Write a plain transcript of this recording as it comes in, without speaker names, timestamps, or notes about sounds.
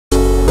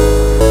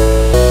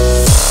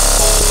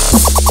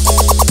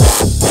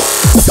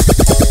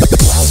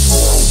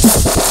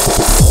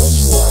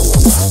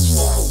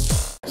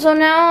So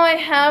now I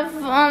have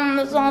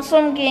this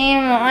awesome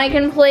game. I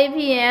can play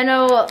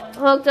piano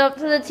hooked up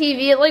to the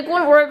TV. It like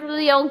wouldn't work with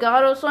the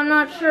Elgato, so I'm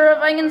not sure if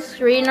I can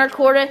screen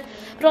record it.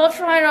 But I'll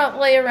try not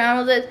play around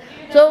with it.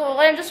 So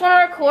I just want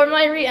to record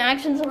my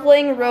reaction to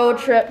playing Road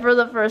Trip for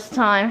the first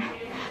time.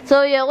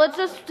 So yeah, let's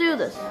just do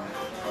this.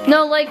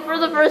 No, like for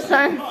the first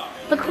time.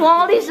 The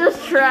quality's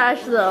just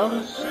trash though.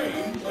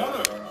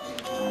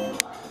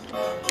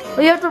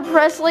 We have to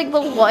press like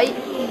the white.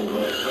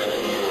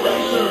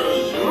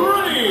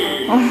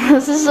 Oh,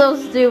 this is so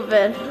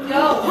stupid.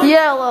 Go.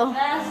 Yellow.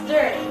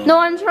 Faster. No,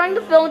 I'm trying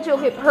to film too.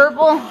 Okay,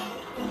 purple.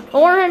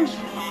 Orange.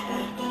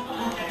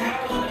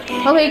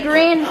 Okay,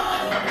 green.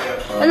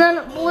 And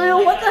then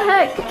blue. What the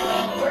heck?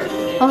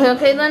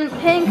 Okay, then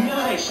pink.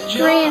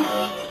 Green.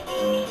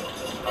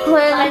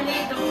 Okay. I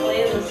need to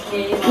play this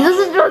game. This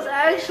is just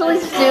actually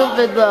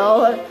stupid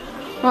though.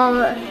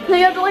 So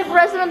you have to like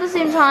press them at the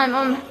same time.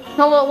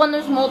 No, but when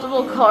there's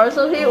multiple cars.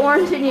 Okay,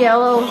 orange and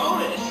yellow.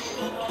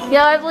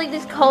 Yeah, I have like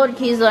these colored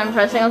keys that I'm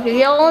pressing. Okay,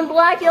 yellow and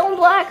black, yellow and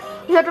black.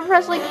 You have to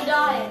press like.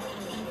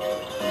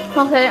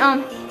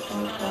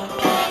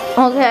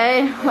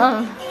 Okay,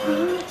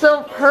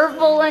 so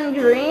purple and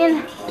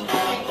green.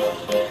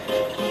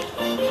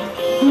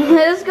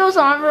 This goes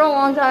on for a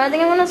long time. I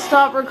think I'm gonna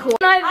stop recording.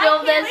 I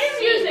film this.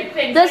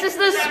 This is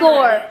the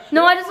score.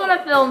 No, I just want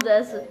to film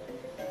this.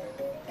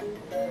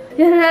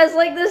 It has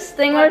like this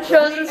thing where it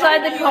shows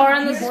inside the car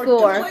and the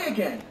score.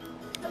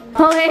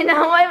 Okay,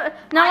 now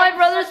my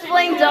brother's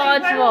playing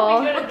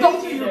dodgeball.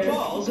 These are your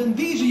balls and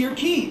these are your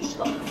keys.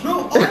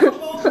 Throw all the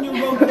balls in your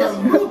road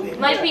without moving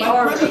by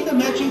pressing the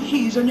matching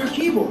keys on your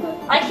keyboard.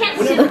 I can't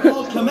see. Whenever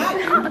balls come at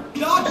you,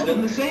 dodge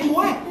them the same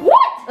way.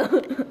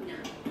 What?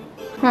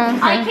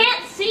 I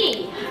can't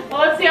see. Well,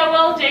 let's see how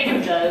well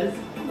Jacob does.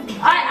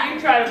 I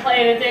try to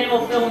play it and then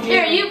we'll film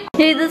Here, you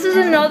Hey, this is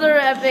another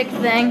epic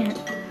thing.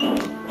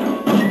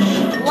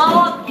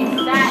 blow up, you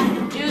fat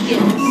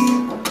dugans.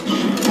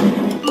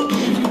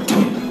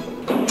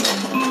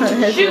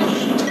 Shoot.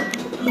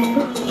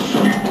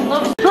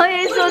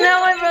 Okay, so now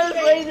my brother's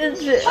playing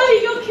this shit.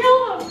 Honey, go kill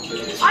him.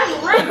 I'm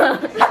ready.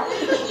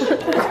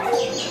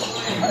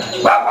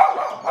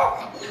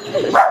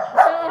 So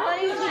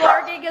Honey's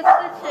barking because the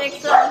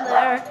chicks on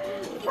there.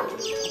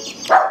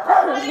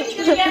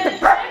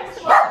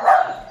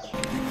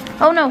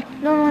 Oh no,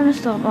 no, I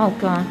messed up. Oh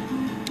god.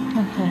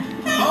 Okay.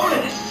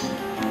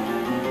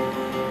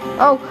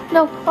 Oh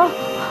no. Oh.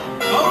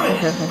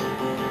 Okay.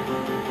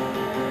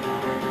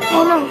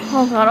 Oh no.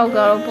 Oh god. Oh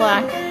god. Oh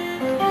black.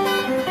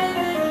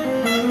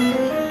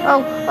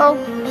 Oh. Oh.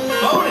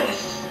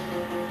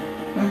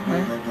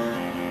 Okay.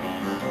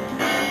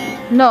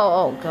 No.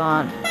 Oh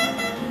god.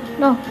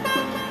 No.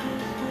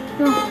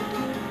 No.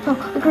 Oh,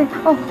 green.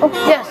 Oh, oh,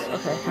 yes.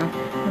 Okay.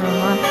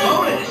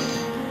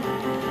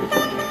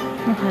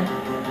 Okay.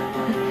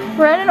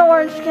 Red and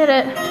orange, get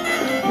it.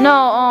 No.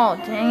 Oh,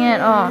 dang it.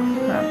 Oh.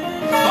 Crap.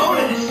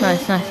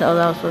 Nice, nice. Oh,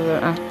 that was so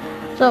good.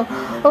 So,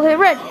 okay,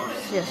 red.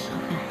 Yes, yes.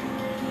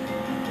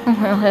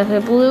 Okay. Okay.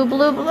 Blue,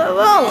 blue, blue.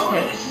 Oh,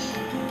 okay.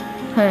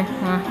 Okay.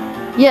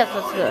 Yes,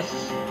 that's good.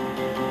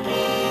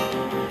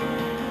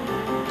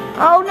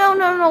 Oh no,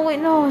 no, no. Wait,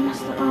 no. I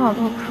messed it up.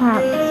 Oh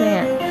crap.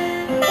 Dang it.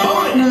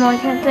 No, no, I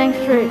can't think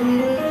straight.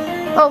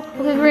 Oh,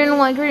 okay, green and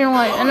white, green and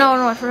white. No,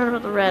 no, I forgot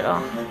about the red.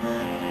 Oh.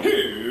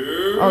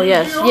 Oh,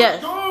 yes,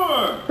 yes.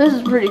 This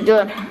is pretty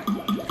good.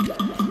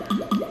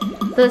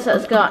 This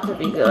has got to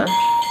be good.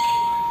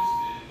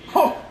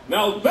 Oh,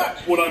 now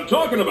that's what I'm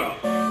talking about.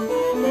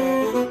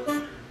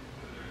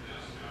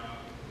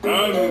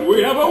 And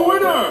we have a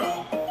winner.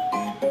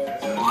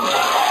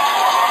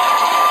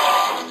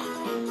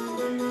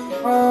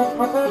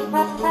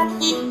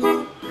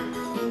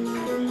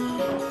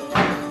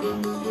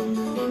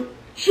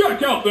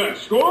 Check out that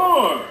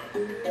score!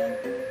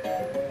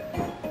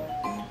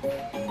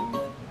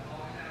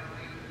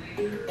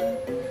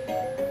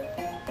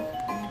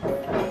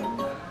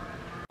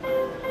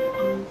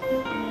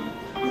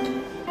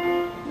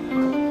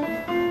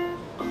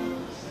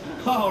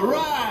 All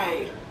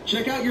right,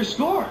 check out your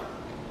score.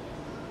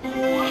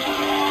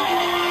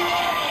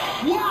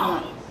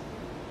 Wow!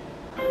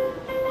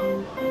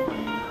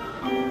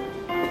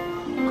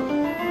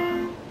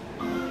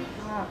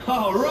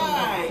 All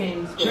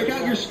right, check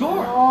out your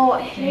score. Oh,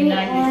 I hate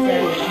 97.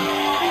 it.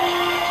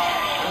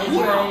 That's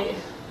right.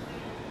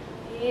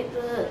 I hate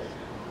this.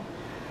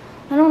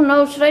 I don't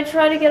know. Should I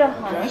try to get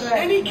 100? Press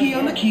any key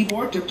on the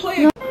keyboard to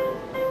play it.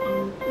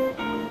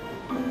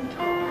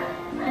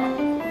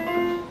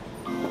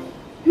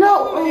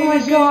 No! Oh my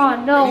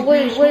god, no,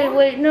 wait,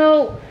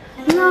 no!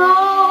 No!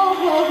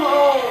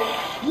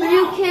 Are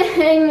you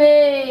kidding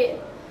me?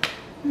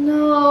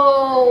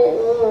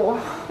 No!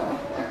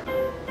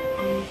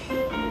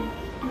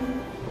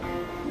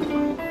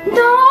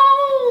 No!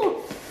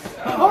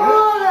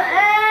 Oh, the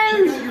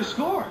end! Check out your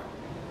score.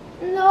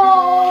 No!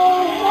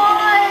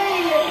 Why?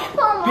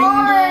 Come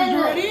Fingers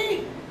on! ready?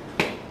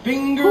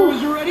 Fingers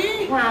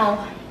ready?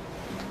 Wow.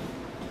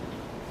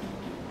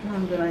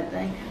 I'm good, I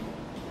think.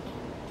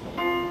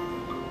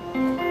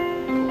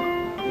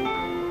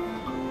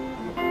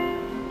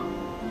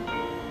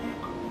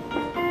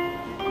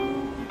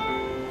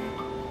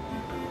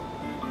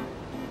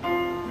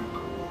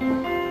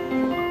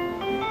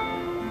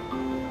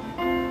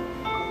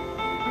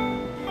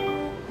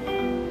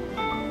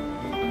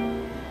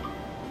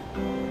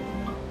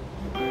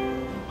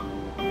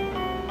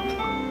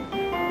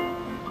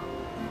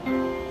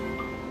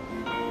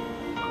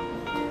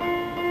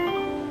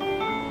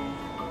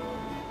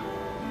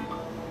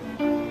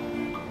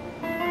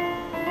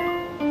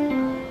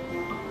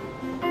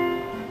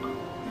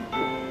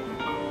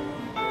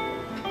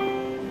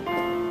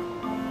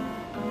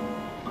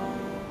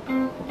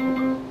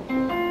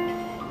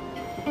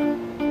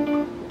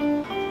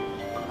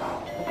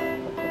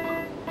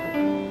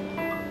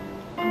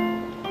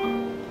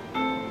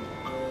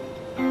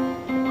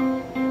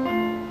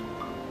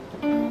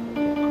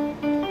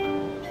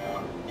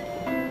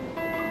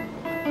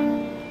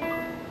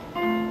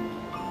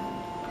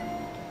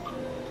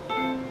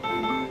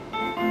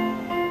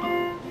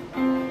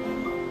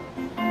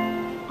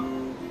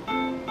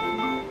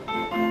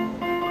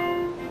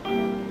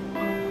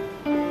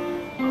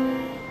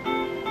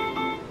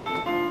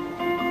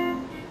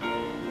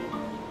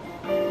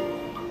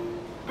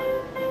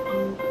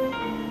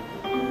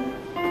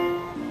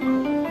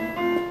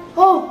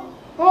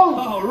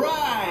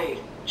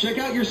 check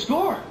out your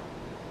score.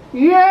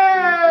 Yay!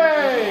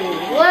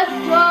 Let's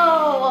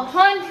go!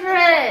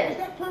 100! Is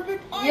that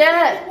perfect?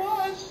 Yeah. It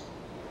was.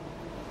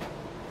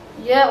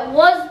 Yeah, it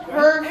was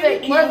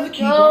perfect. Let's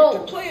go. To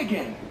play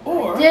again.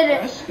 Or Did it.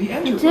 press the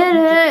enter Did button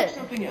to it. do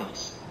something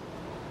else.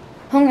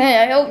 Okay,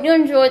 I hope you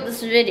enjoyed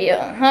this video.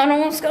 That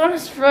almost got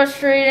as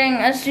frustrating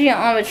as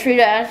geometry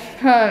dash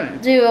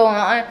do.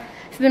 I've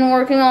been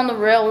working on the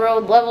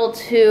railroad level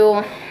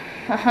 2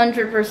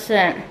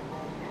 100%.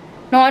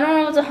 No, I don't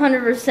know if it's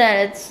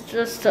 100%, it's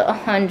just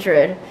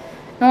 100.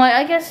 No,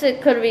 I guess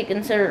it could be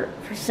considered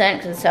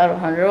percent because it's out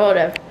of 100,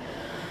 whatever.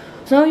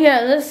 So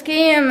yeah, this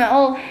game,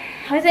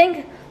 I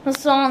think the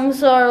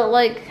songs are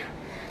like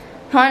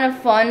kind of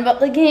fun,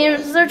 but the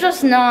games, they're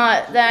just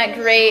not that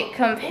great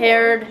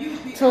compared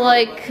to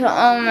like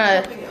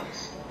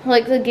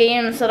the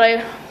games that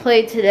I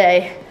played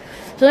today.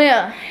 So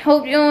yeah,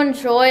 hope you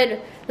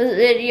enjoyed this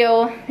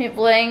video, me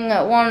playing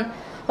one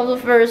of the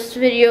first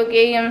video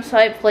games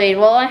I played.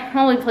 Well, I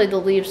only played the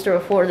Leaf Store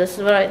before this,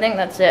 but I think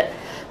that's it.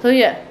 So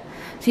yeah,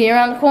 see you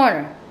around the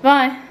corner.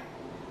 Bye.